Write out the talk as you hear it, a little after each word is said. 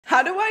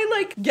How do I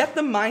like get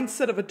the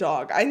mindset of a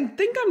dog? I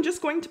think I'm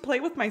just going to play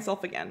with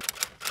myself again.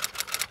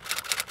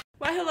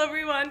 Why, hello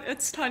everyone,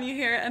 it's Tanya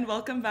here and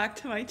welcome back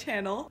to my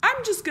channel.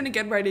 I'm just gonna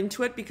get right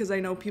into it because I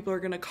know people are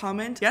gonna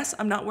comment. Yes,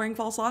 I'm not wearing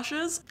false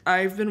lashes.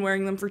 I've been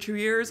wearing them for 2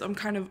 years. I'm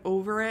kind of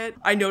over it.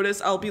 I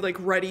notice I'll be like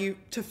ready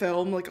to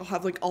film, like I'll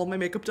have like all my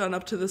makeup done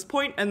up to this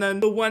point, and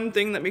then the one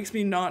thing that makes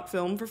me not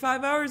film for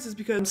 5 hours is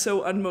because I'm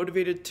so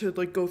unmotivated to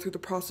like go through the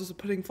process of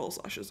putting false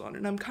lashes on,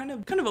 and I'm kind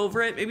of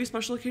over it. Maybe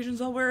special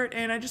occasions I'll wear it,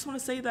 and I just want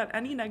to say that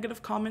any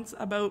negative comments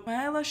about my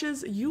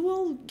eyelashes,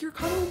 your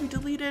comment will be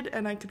deleted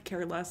and I could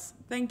care less.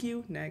 Thank you.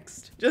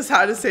 Next. Just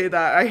had to say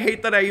that. I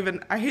hate that I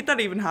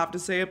even have to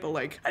say it, but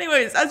like,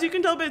 anyways, as you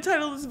can tell by the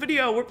title of this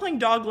video, we're playing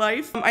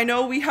Doglife. I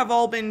know we have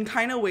all been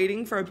kind of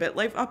waiting for a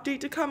Bitlife update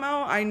to come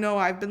out. I know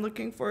I've been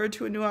looking forward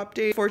to a new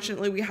update.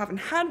 Fortunately, we haven't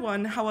had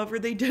one. However,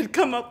 they did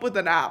come up with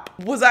an app.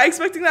 Was I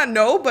expecting that?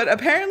 No, but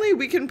apparently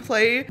we can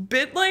play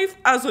Bitlife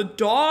as a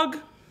dog.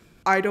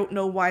 I don't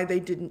know why they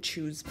didn't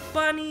choose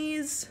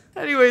bunnies.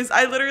 Anyways,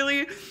 I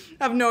literally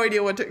have no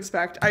idea what to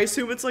expect. I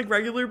assume it's like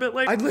regular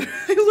Bitlife. I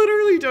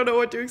literally don't know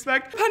what to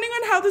expect. Depending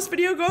on how this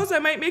video goes, I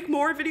might make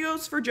more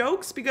videos for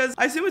jokes because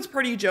I assume it's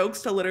pretty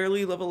jokes to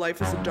literally live a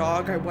life as a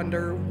dog. I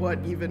wonder what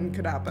even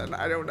could happen.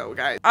 I don't know,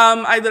 guys.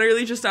 I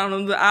literally just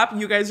downloaded the app.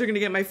 You guys are gonna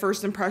get my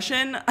first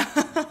impression.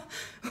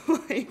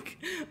 Like,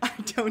 I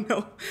don't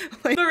know.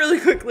 Like, but really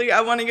quickly,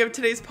 I want to give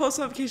today's post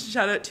notification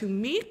shout out to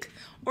Meek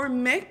or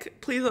Mick.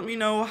 Please let me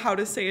know how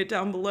to say it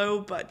down below,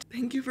 but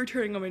thank you for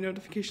turning on my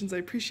notifications. I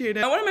appreciate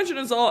it. I want to mention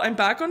as well, I'm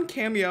back on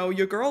Cameo.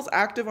 Your girl's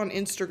active on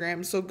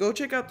Instagram, so go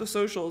check out the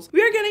socials.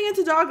 We are getting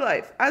into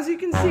Doglife. As you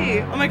can see,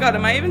 oh my god,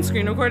 am I even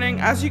screen recording?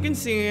 As you can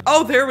see,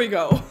 oh, there we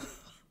go.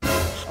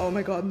 Oh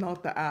my god,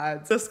 not the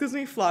ads. This gives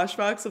me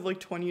flashbacks of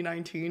like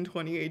 2019,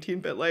 2018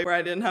 Bitlife where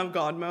I didn't have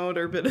God mode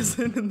or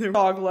Bitizen in their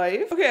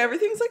Doglife. Okay,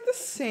 everything's like the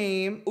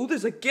same. Oh,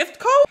 there's a gift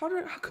code?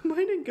 How come I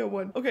didn't get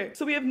one? Okay,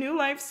 so we have new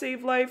life,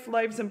 save life,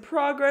 lives in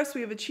progress.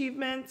 We have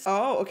achievements.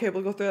 Oh, okay,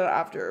 we'll go through that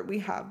after. We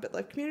have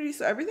Bitlife community,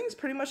 so everything's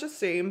pretty much the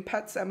same.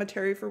 Pet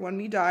cemetery for when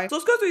we die. So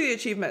let's go through the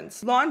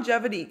achievements.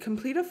 Longevity,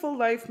 complete a full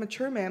life,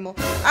 mature mammal.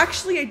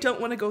 Actually, I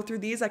don't want to go through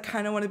these. I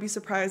kind of want to be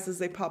surprised as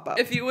they pop up.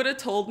 If you would have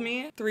told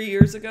me 3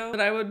 years ago that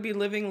I would be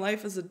living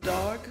life as a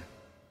dog,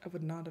 I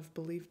would not have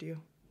believed you.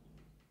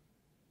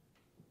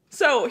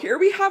 So here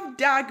we have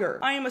Dagger.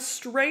 I am a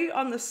stray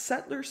on the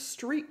settler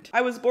street. I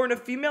was born a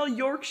female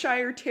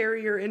Yorkshire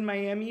Terrier in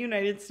Miami,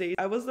 United States.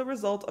 I was the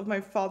result of my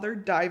father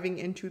diving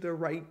into the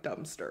right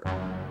dumpster.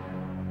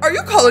 Are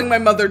you calling my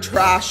mother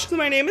trash? So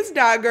my name is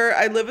Dagger.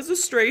 I live as a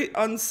stray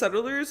on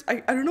settlers.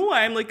 I don't know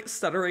why I'm like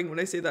stuttering when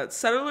I say that.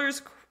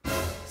 Settlers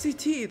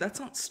CT, that's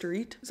not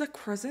street. Is that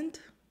Crescent?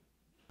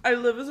 I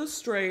live as a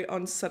stray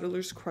on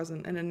Settlers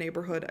Crescent in a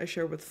neighborhood I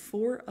share with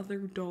 4 other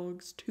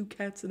dogs, 2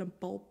 cats, and a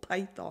ball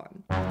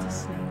python. It's a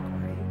snake,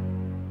 right?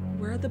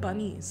 Where are the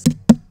bunnies?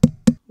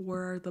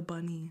 Where are the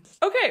bunnies?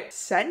 Okay,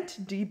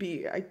 Scent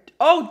DB.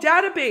 Oh,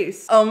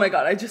 database. Oh my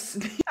god, I just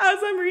sneezed. As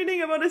I'm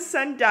reading about a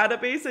scent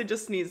database, I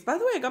just sneezed. By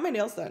the way, I got my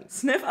nails done.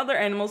 Sniff other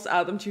animals to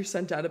add them to your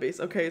scent database.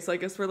 Okay, so I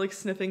guess we're like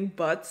sniffing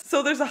butts.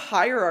 So there's a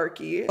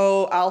hierarchy.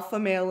 Oh, alpha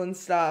male and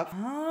stuff.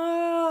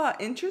 Ah,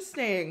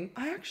 interesting.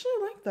 I actually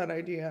like that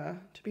idea,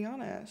 to be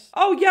honest.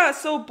 Oh yeah,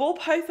 so bull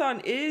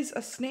python is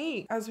a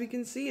snake. As we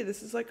can see,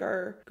 this is like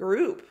our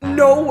group.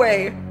 No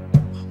way.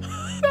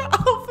 The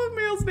alpha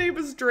male's name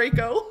is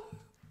Draco.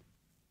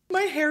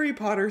 My Harry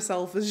Potter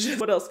self is just,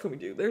 what else can we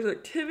do? There's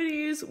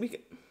activities, we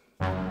can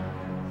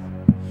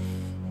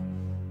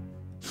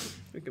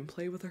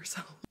play with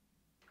ourselves.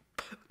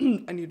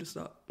 I need to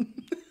stop.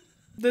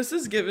 This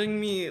is giving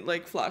me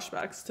like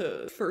flashbacks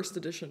to first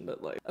edition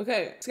Bitlife.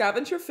 Okay,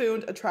 scavenge your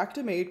food, attract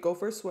a mate, go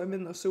for a swim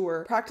in the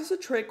sewer, practice a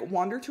trick,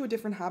 wander to a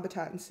different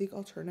habitat, and seek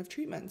alternative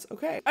treatments.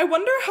 Okay, I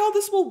wonder how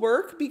this will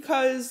work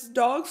because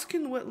dogs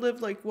can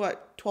live like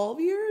what, 12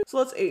 years? So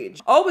let's age.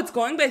 Oh, it's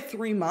going by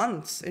 3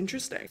 months.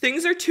 Interesting.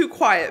 Things are too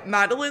quiet.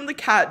 Madeline the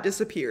cat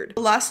disappeared.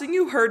 The last thing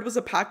you heard was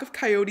a pack of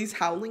coyotes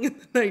howling in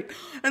the night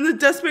and the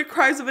desperate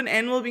cries of an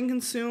animal being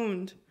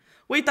consumed.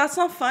 Wait, that's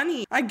not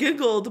funny. I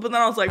giggled, but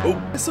then I was like, oh,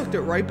 I sucked it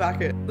right back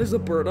in. There's a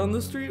bird on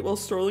the street. While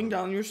strolling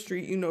down your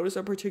street, you notice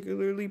a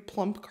particularly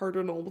plump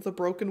cardinal with a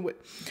broken wing.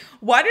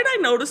 Why did I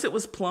notice it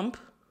was plump?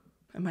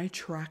 Am I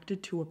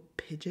attracted to a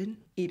pigeon?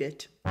 Eat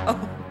it.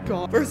 Oh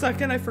god. For a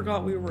second, I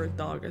forgot we were a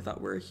dog. I thought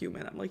we were a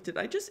human. I'm like, did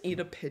I just eat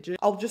a pigeon?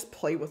 I'll just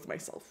play with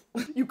myself.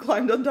 You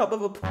climbed on top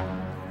of a...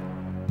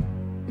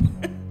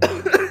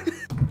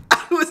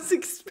 I was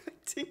expecting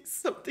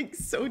something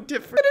so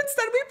different. But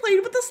instead we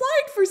played with the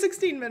slide for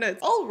 16 minutes.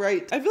 All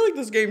right. I feel like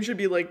this game should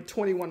be like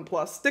 21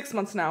 plus. 6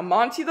 months now.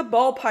 Monty the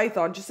ball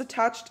python just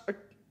attached a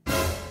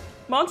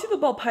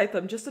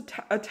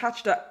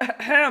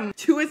ham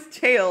to his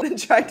tail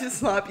and tried to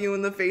slap you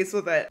in the face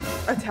with it.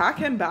 Attack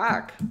him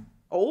back.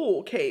 Oh,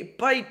 okay.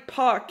 Bite,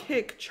 paw,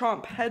 kick,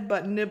 chomp,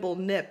 headbutt, nibble,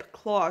 nip,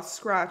 claw,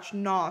 scratch,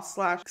 gnaw,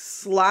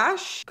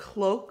 slash,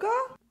 cloaca?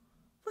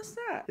 What's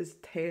that? His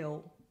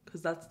tail.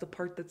 because that's the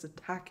part that's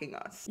attacking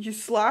us. You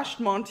slashed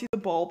Monty the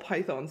ball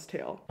python's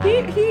tail.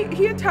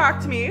 He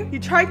attacked me. He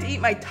tried to eat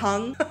my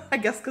tongue. I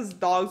guess because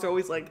dogs are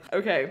always like,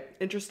 okay,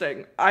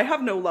 interesting. I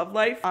have no love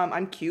life.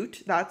 I'm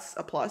cute. That's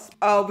a plus.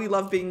 We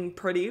love being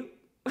pretty.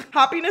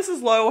 Happiness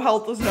is low,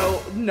 health is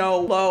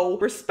low.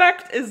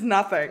 Respect is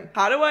nothing.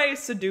 How do I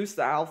seduce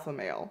the alpha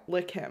male?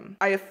 Lick him.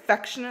 I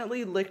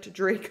affectionately licked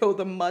Draco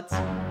the mutt's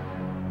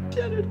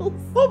genitals.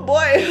 Oh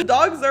boy,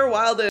 dogs are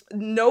wild.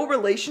 No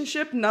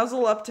relationship,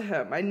 nuzzle up to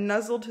him. I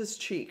nuzzled his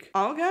cheek.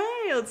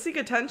 Okay, let's seek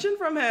attention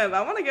from him.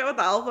 I want to get with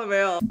the alpha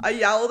male. I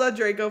yelled at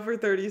Draco for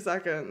 30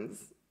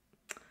 seconds.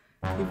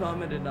 He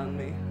vomited on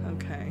me.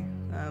 Okay.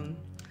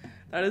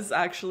 That is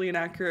actually an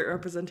accurate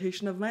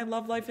representation of my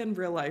love life in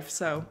real life,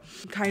 so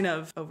I'm kind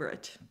of over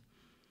it.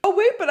 Oh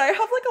wait, but I have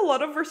like a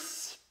lot of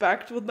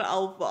respect with the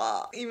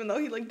alpha. Even though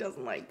he like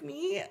doesn't like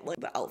me, like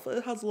the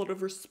alpha has a lot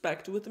of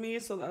respect with me,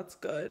 so that's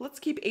good.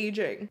 Let's keep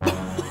aging.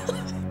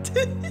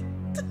 The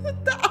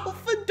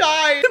alpha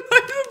died. Am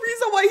I the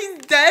reason why he's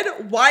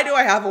dead? Why do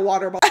I have a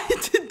water bottle?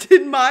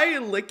 Did my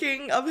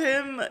licking of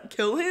him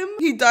kill him?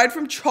 He died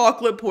from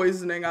chocolate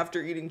poisoning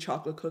after eating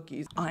chocolate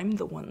cookies. I'm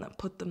the one that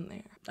put them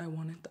there. I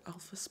wanted the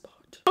alpha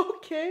spot.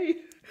 Okay.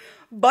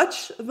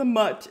 Butch the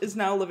mutt is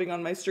now living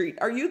on my street.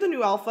 Are you the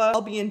new alpha?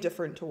 I'll be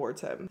indifferent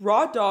towards him.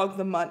 Raw Dog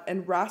the mutt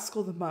and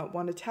Rascal the mutt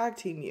want to tag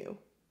team you.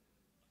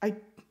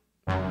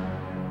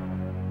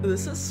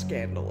 This is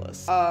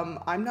scandalous.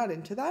 I'm not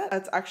into that.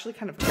 That's actually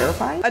kind of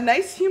terrifying. A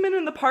nice human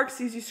in the park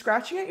sees you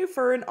scratching at your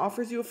fur and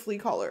offers you a flea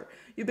collar.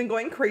 You've been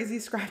going crazy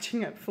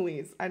scratching at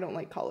fleas. I don't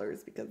like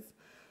collars because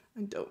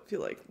I don't feel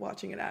like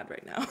watching an ad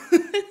right now.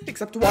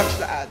 Except to watch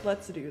the ad.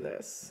 Let's do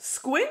this.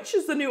 Squinch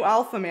is the new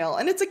alpha male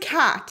and it's a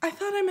cat. I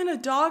thought I'm in a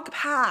dog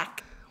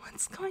pack.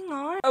 What's going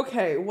on?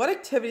 Okay, what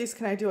activities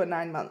can I do at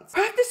 9 months?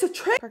 Practice a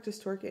trick.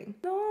 Practice twerking.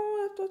 No, I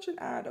have to watch an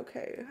ad.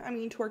 Okay. I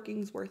mean,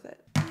 twerking's worth it.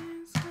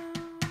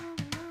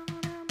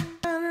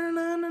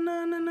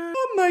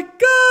 Oh my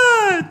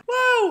god!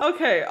 Wow!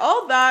 Okay,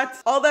 all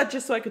that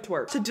just so I could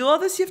twerk. To do all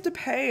this, you have to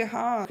pay,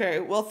 huh? Okay,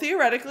 well,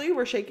 theoretically,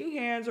 we're shaking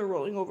hands, we're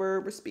rolling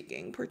over, we're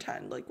speaking.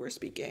 Pretend like we're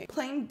speaking.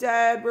 Playing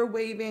dead, we're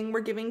waving,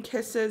 we're giving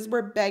kisses,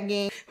 we're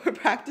begging, we're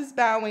practice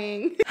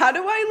bowing. How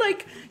do I,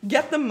 like,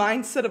 get the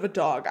mindset of a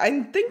dog?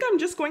 I think I'm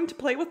just going to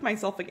play with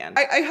myself again.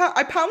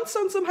 I pounced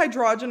on some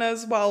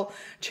hydrogenas while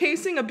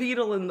chasing a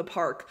beetle in the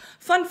park.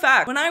 Fun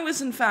fact, when I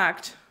was, in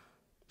fact,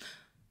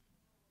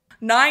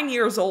 9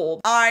 years old,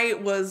 I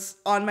was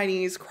on my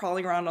knees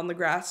crawling around on the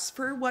grass.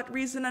 For what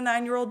reason a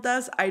 9-year-old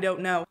does, I don't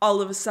know. All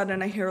of a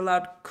sudden I hear a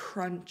loud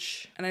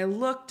crunch and I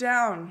look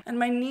down and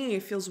my knee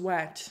feels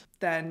wet.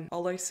 Then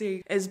all I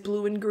see is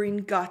blue and green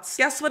guts.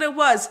 Guess what it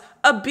was?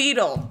 A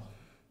beetle.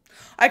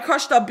 I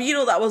crushed a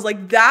beetle that was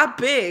like that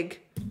big.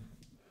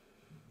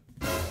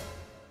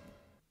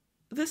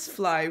 This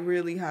fly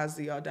really has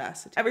the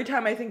audacity. Every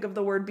time I think of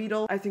the word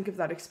beetle, I think of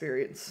that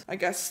experience. I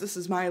guess this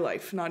is my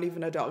life, not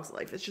even a dog's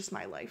life. It's just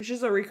my life. It's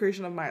just a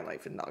recreation of my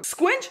life in dogs.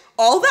 Squinch,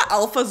 all the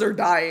alphas are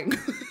dying.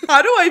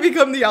 How do I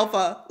become the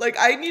alpha? Like,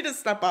 I need to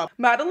step up.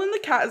 Madeline the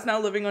cat is now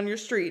living on your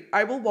street.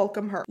 I will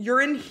welcome her.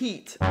 You're in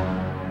heat.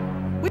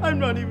 I'm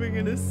not even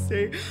gonna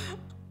say.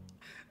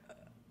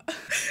 Yo,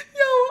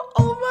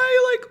 all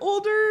my like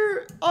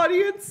older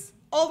audience,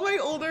 all my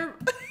older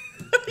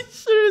I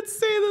shouldn't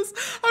say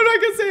this. I'm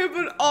not gonna say it,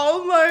 but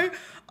all my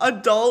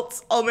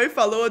adults, all my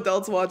fellow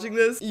adults watching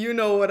this, you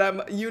know what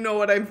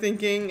I'm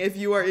thinking if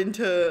you are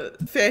into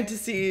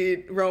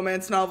fantasy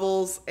romance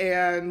novels,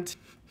 and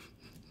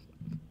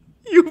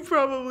you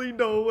probably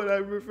know what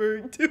I'm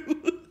referring to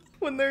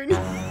when they're in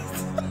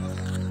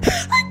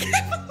I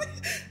can't believe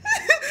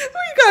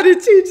we gotta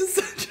change the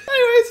subject.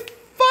 Anyways,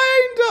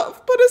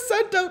 put a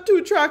scent out to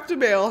attract a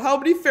male. How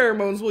many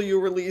pheromones will you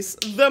release?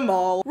 Them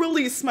all.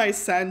 Release my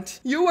scent.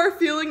 You are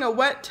feeling a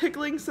wet,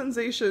 tickling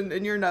sensation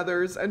in your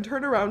nethers and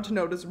turn around to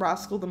notice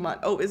Rascal the mutt.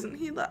 Oh, isn't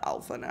he the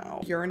alpha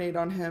now? Urinate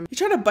on him. You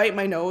try to bite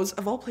my nose.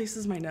 Of all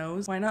places, my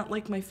nose. Why not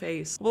like my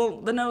face?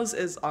 Well, the nose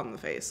is on the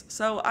face.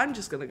 So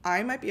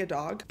I might be a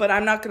dog, but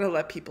I'm not gonna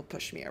let people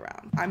push me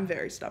around. I'm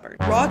very stubborn.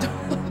 Raw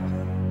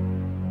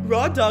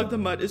Dog the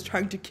mutt is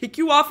trying to kick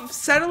you off of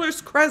Settlers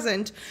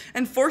Crescent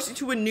and force you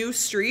to a new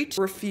street.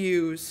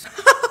 Refuse.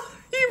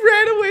 He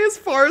ran away as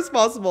far as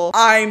possible.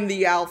 I'm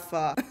the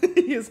alpha.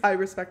 He has high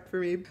respect for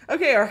me.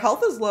 Okay, our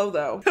health is low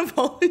though. A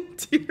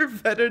volunteer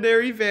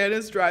veterinary van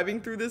is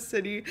driving through the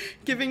city,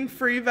 giving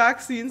free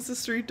vaccines to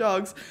street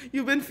dogs.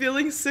 You've been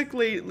feeling sick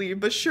lately,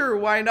 but sure,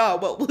 why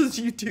not? What will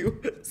you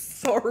do?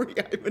 Sorry,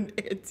 I'm an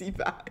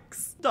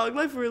anti-vax.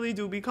 Doglife really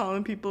do be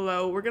calling people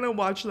out. We're gonna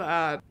watch the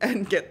ad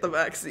and get the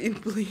vaccine,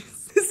 please.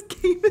 This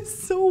game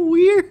is so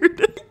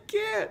weird. I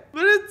can't.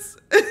 But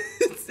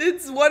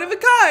it's one of a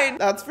kind.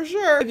 That's for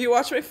sure. If you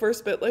watch my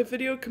first Bitlife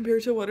video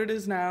compared to what it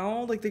is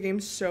now, like the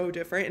game's so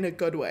different in a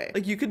good way.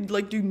 Like you could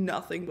like do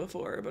nothing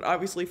before, but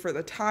obviously for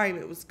the time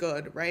it was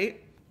good,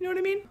 right? You know what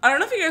I mean? I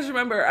don't know if you guys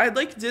remember, I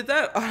like did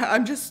that.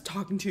 I'm just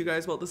talking to you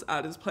guys while this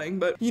ad is playing,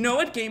 but you know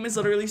what game is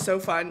literally so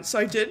fun? So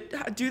I did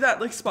do that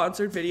like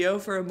sponsored video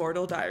for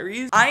Immortal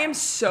Diaries. I am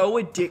so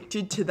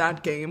addicted to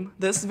that game.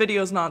 This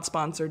video is not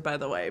sponsored, by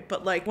the way,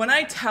 but like when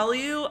I tell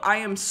you I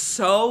am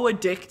so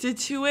addicted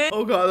to it,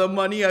 oh god, the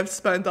money I've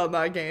spent on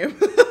that game.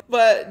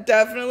 But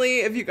definitely,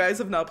 if you guys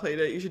have not played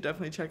it, you should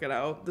definitely check it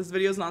out. This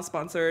video is not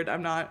sponsored.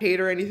 I'm not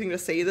paid or anything to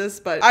say this,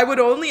 but I would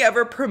only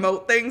ever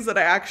promote things that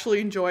I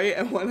actually enjoy.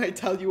 And when I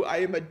tell you I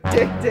am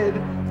addicted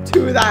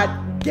to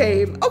that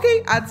game.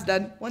 Okay, ad's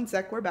done. One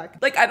sec, we're back.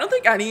 Like, I don't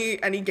think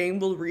any game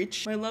will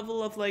reach my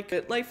level of like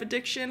Bitlife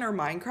addiction or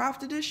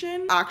Minecraft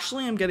addiction.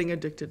 Actually, I'm getting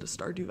addicted to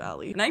Stardew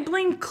Valley. And I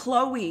blame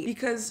Chloe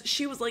because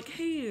she was like,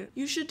 hey,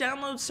 you should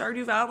download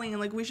Stardew Valley and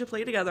like we should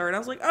play together. And I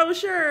was like, oh,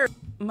 sure.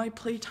 My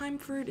playtime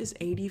for it is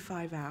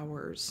 85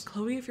 hours.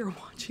 Chloe, if you're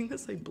watching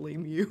this, I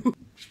blame you.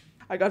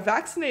 I got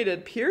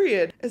vaccinated,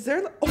 period. Is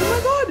there, oh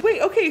my god.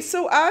 Wait, okay,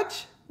 so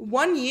at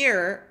 1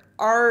 year,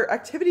 our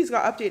activities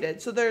got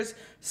updated. So there's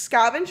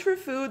scavenge for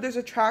food, there's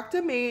attract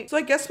a mate. So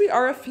I guess we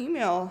are a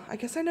female. I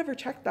guess I never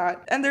checked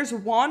that. And there's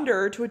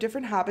wander to a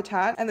different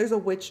habitat, and there's a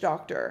witch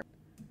doctor.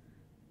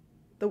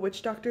 The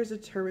witch doctor is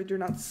determined you're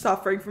not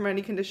suffering from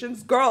any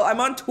conditions. Girl, I'm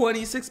on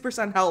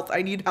 26% health.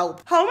 I need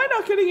help. How am I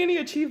not getting any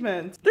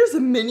achievements? There's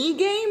mini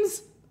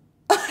games?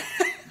 How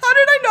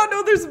did I not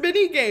know there's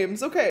mini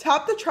games? Okay,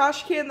 tap the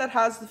trash can that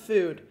has the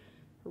food.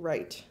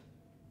 Right.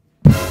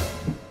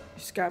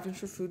 Scavenge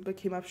for food but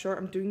came up short.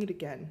 I'm doing it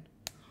again.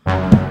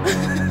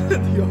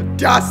 The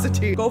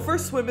audacity. Go for a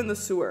swim in the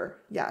sewer.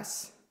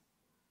 Yes.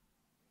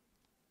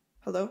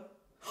 Hello?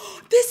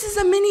 This is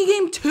a mini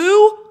game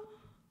too?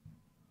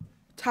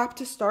 Tap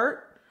to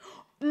start?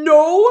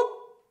 No.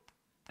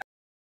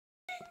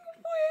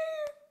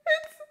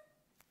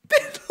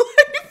 It's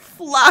Bitlife'S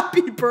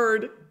Flappy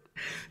Bird.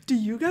 Do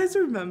you guys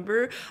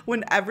remember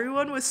when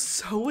everyone was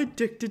so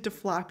addicted to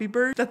Flappy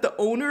Bird that the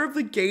owner of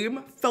the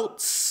game felt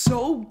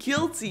so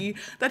guilty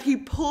that he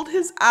pulled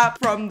his app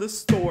from the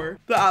store,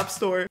 the app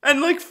store,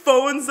 and like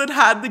phones that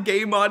had the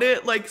game on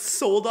it like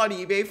sold on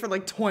eBay for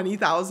like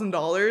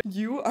 $20,000?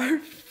 You are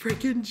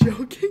freaking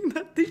joking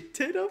that they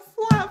did a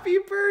Flappy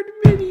Bird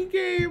mini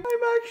game.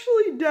 I'm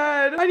actually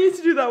dead. I need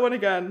to do that one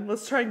again.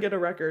 Let's try and get a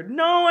record.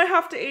 No, I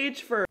have to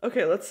age first.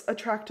 Okay, let's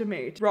attract a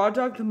mate. Raw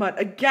dog the mutt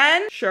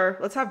again? Sure,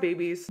 let's have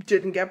babies.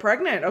 Didn't get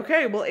pregnant.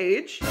 Okay, we'll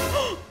age.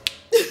 I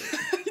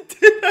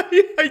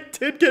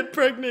did get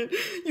pregnant.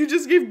 You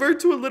just gave birth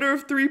to a litter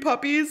of 3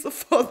 puppies. The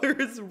father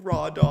is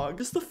Raw Dog.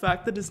 Just the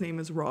fact that his name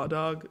is Raw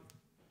Dog.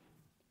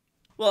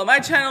 Well, my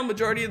channel,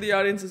 majority of the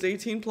audience is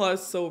 18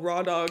 plus, so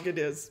Raw Dog it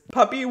is.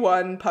 Puppy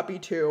 1, puppy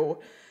 2,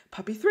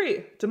 puppy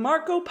 3.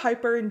 DeMarco,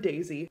 Piper, and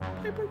Daisy.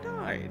 Piper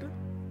died.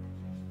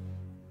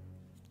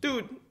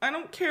 Dude, I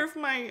don't care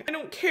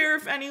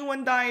if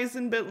anyone dies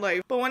in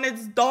Bitlife, but when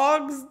it's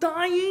dogs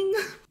dying,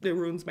 it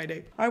ruins my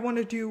day. I want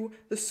to do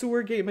the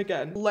sewer game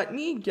again. Let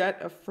me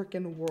get a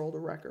freaking world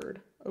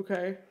record,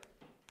 okay?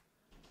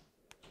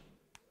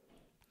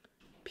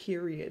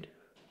 Period.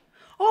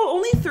 Oh,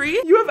 only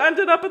 3? You have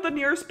ended up at the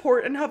nearest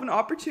port and have an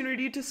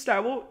opportunity to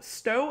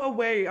stow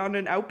away on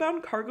an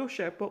outbound cargo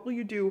ship. What will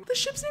you do? The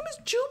ship's name is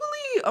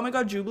Jubilee. Oh my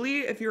god,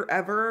 Jubilee, if you're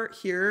ever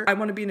here, I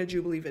want to be in a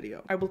Jubilee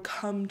video. I will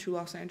come to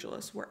Los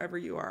Angeles, wherever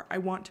you are. I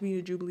want to be in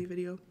a Jubilee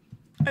video.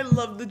 I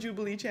love the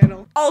Jubilee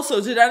channel. Also,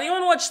 did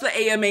anyone watch the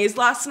AMAs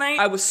last night?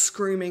 I was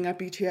screaming at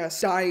BTS.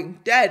 Dying.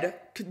 Dead.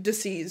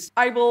 Deceased.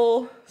 I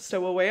will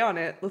stow away on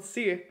it. Let's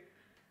see.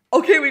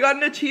 Okay, we got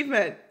an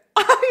achievement.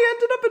 I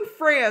ended up in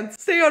France.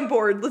 Stay on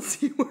board. Let's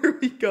see where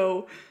we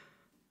go.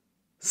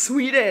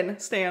 Sweden.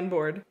 Stay on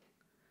board.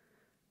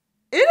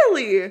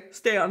 Italy.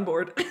 Stay on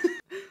board.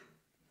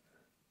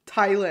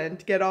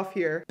 Thailand. Get off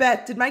here.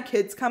 Bet. Did my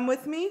kids come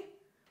with me?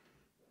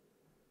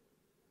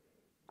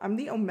 I'm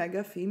the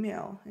Omega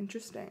female.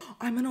 Interesting.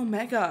 I'm an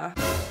Omega.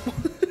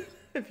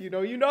 If you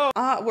know, you know.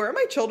 Where are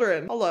my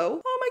children?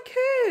 Hello? Oh, my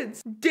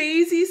kids.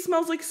 Daisy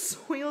smells like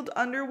soiled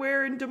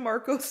underwear and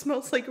DeMarco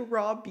smells like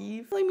raw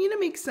beef. I mean, it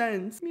makes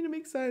sense.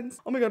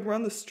 Oh my god, we're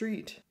on the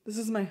street. This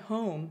is my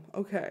home.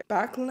 Okay.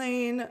 Back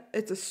lane.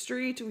 It's a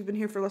street. We've been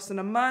here for less than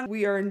a month.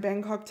 We are in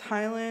Bangkok,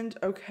 Thailand.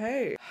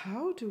 Okay.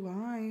 How do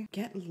I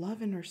get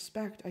love and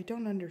respect? I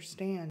don't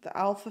understand. The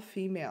alpha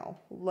female.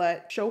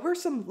 Show her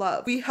some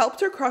love. We helped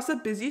her cross a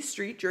busy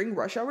street during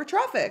rush hour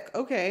traffic.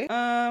 Okay.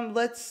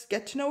 Let's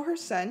get to know her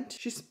scent.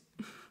 She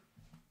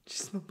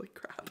smelled like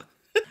crap.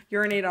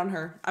 Urinate on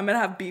her. I'm gonna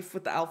have beef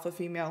with the alpha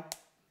female.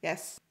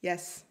 Yes.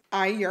 Yes.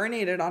 I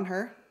urinated on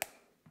her.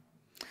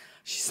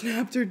 She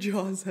snapped her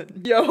jaws at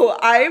me. Yo,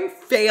 I'm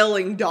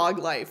failing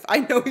Doglife. I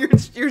know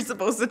you're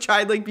supposed to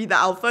try and like be the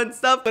alpha and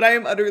stuff, but I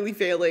am utterly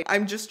failing.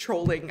 I'm just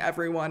trolling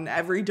everyone.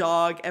 Every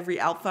dog, every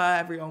alpha,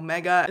 every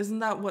omega. Isn't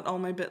that what all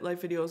my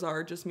Bitlife videos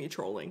are? Just me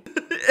trolling.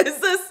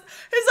 Is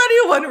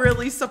anyone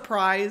really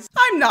surprised?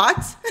 I'm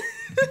not.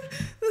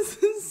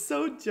 This is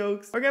so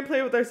jokes. We're gonna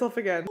play with ourselves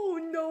again. Oh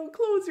no,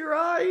 close close your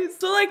eyes.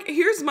 So like,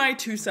 here's my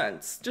 2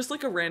 cents, just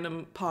like a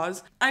random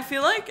pause. I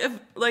feel like if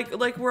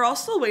like we're all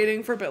still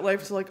waiting for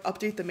Bitlife to like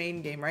update the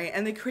main game, right?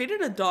 And they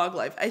created a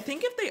Doglife. I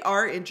think if they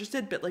are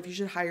interested, Bitlife, you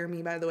should hire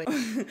me, by the way.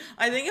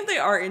 I think if they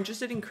are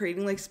interested in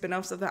creating like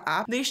spin-offs of the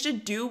app, they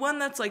should do one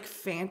that's like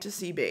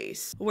fantasy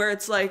based, where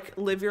it's like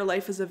live your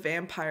life as a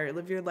vampire,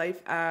 live your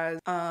life as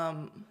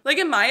like,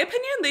 in my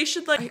opinion, they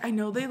should like, I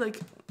know they like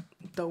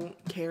don't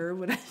care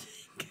what I think.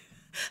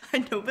 I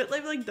know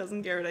Bitlife like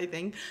doesn't care what I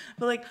think,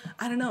 but like,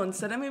 I don't know,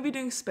 instead of maybe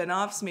doing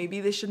spin-offs, maybe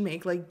they should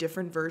make like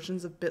different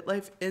versions of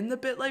Bitlife in the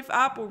Bitlife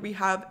app where we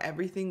have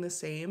everything the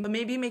same, but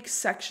maybe make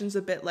sections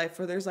of Bitlife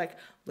where there's like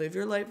live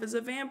your life as a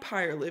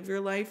vampire, live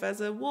your life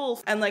as a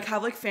wolf, and like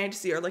have like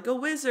fantasy or like a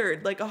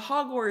wizard, like a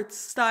Hogwarts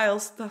style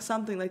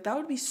something. Like that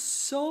would be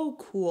so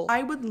cool.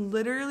 I would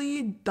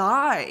literally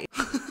die.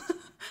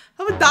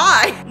 I would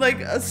die. Like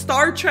a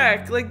Star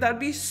Trek, like that'd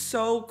be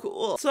so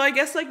cool. So I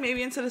guess like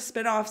maybe instead of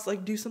spin-offs,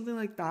 like do something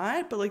like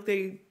that, but like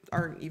they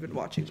aren't even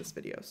watching this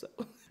video, so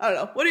I don't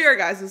know. What are your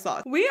guys'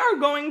 thoughts? We are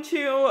going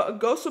to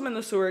go swim in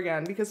the sewer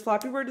again because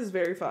Flappy Bird is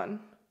very fun.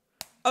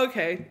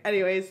 Okay,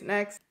 anyways,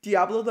 next.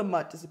 Diablo the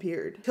mutt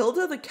disappeared.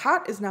 Hilda the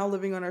cat is now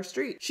living on our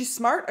street. She's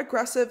smart,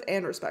 aggressive,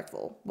 and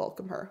respectful.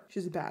 Welcome her.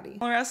 She's a baddie.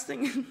 While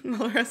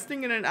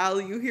resting in an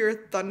alley, you hear a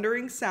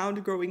thundering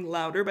sound growing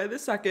louder by the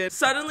second.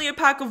 Suddenly, a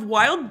pack of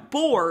wild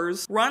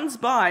boars runs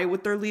by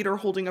with their leader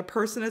holding a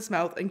purse in its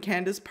mouth and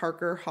Candace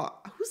Parker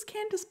Who's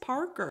Candace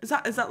Parker? Is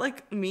that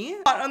like me?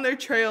 Hot on their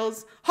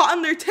tails,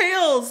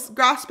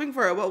 grasping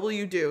for it. What will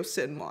you do?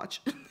 Sit and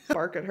watch.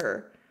 Bark at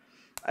her.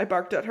 I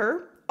barked at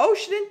her. Oh,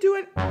 she didn't do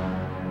it.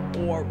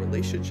 Oh, our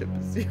relationship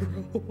is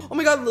 0. Oh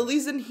my God,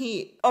 Lily's in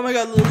heat. Oh my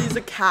God, Lily's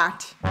a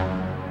cat.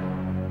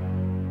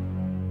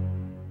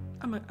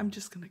 I'm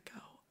just gonna go.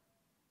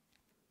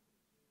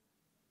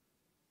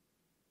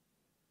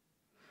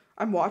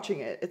 I'm watching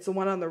it. It's the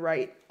one on the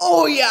right.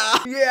 Oh yeah.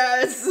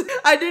 Yes.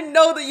 I didn't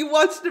know that you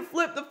watched it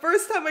flip the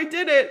first time I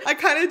did it. I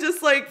kind of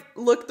just like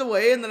looked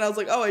away and then I was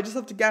like, oh, I just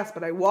have to guess,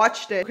 but I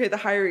watched it. Okay, the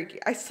hierarchy.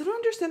 I still don't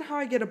understand how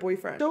I get a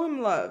boyfriend. Show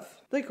him love.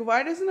 Like,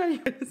 why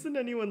doesn't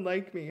anyone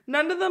like me?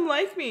 None of them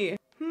like me.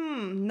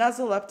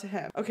 Nuzzle up to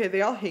him. Okay,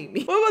 they all hate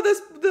me. What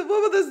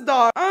about this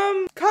dog?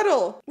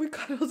 Cuddle. We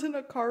cuddled in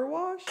a car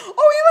wash.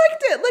 Oh, he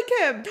liked it. Lick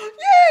him.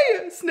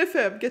 Yay. Sniff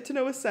him. Get to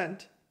know his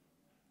scent.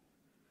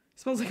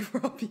 Smells like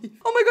Robbie.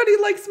 Oh my God, he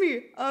likes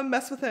me.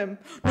 Mess with him.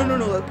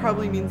 No, that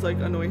probably means like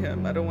annoy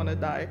him. I don't want to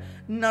die.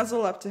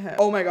 Nuzzle up to him.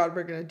 Oh my God,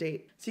 we're gonna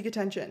date. Seek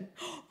attention.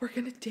 We're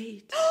gonna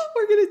date.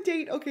 We're gonna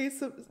date. Okay,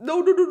 so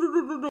no.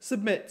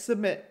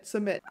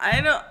 Submit. I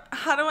know.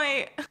 How do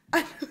I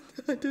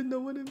don't know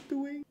what I'm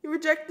doing. You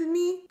rejected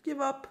me?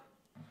 Give up.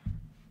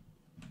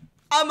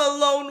 I'm a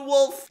lone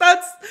wolf.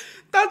 That's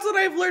what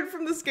I've learned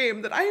from this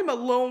game, that I am a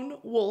lone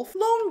wolf.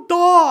 Lone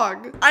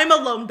dog. I'm a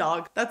lone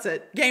dog. That's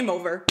it. Game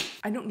over.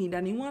 I don't need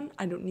anyone.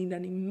 I don't need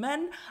any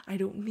men. I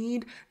don't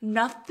need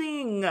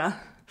nothing.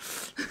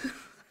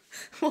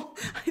 Well,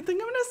 I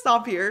think I'm gonna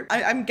stop here.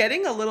 I'm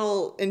getting a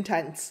little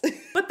intense.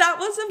 But that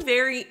was a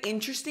very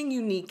interesting,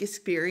 unique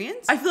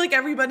experience. I feel like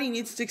everybody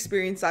needs to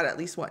experience that at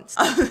least once.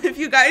 If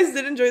you guys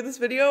did enjoy this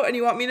video and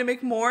you want me to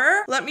make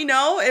more, let me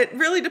know. It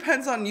really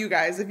depends on you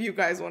guys if you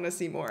guys want to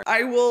see more.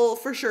 I will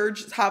for sure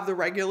just have the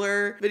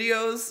regular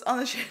videos on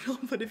the channel,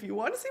 but if you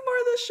want to see more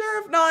of this,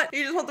 sure. If not,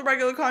 you just want the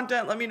regular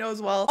content, let me know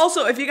as well.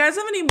 Also, if you guys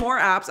have any more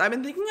apps, I've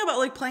been thinking about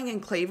like playing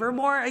Enclaver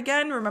more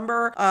again.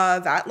 Remember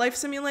that life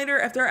simulator?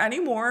 If there are any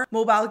more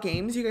mobile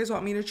games you guys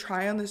want me to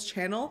try on this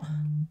channel,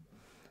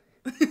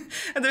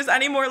 if there's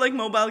any more like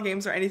mobile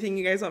games or anything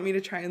you guys want me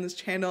to try on this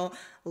channel,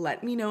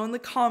 let me know in the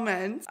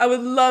comments. I would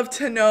love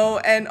to know.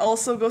 And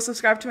also go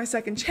subscribe to my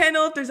second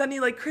channel. If there's any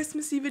like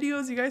Christmassy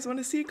videos you guys want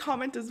to see,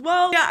 comment as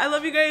well. Yeah, I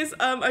love you guys.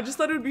 I just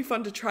thought it would be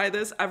fun to try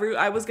this.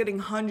 I was getting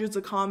hundreds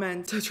of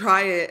comments to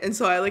try it, and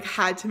so I like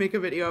had to make a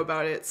video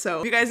about it. So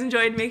if you guys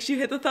enjoyed, make sure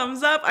you hit the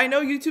thumbs up. I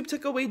know YouTube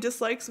took away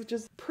dislikes, which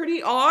is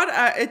pretty odd.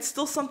 It's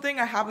still something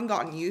I haven't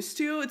gotten used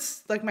to.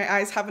 It's like my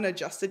eyes haven't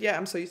adjusted yet.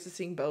 I'm so used to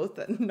seeing both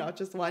and not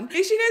just one.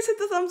 Make sure you guys hit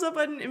the thumbs up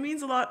button. It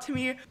means a lot to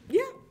me.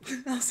 Yeah,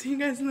 I'll see you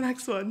guys in the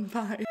next one.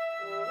 Bye.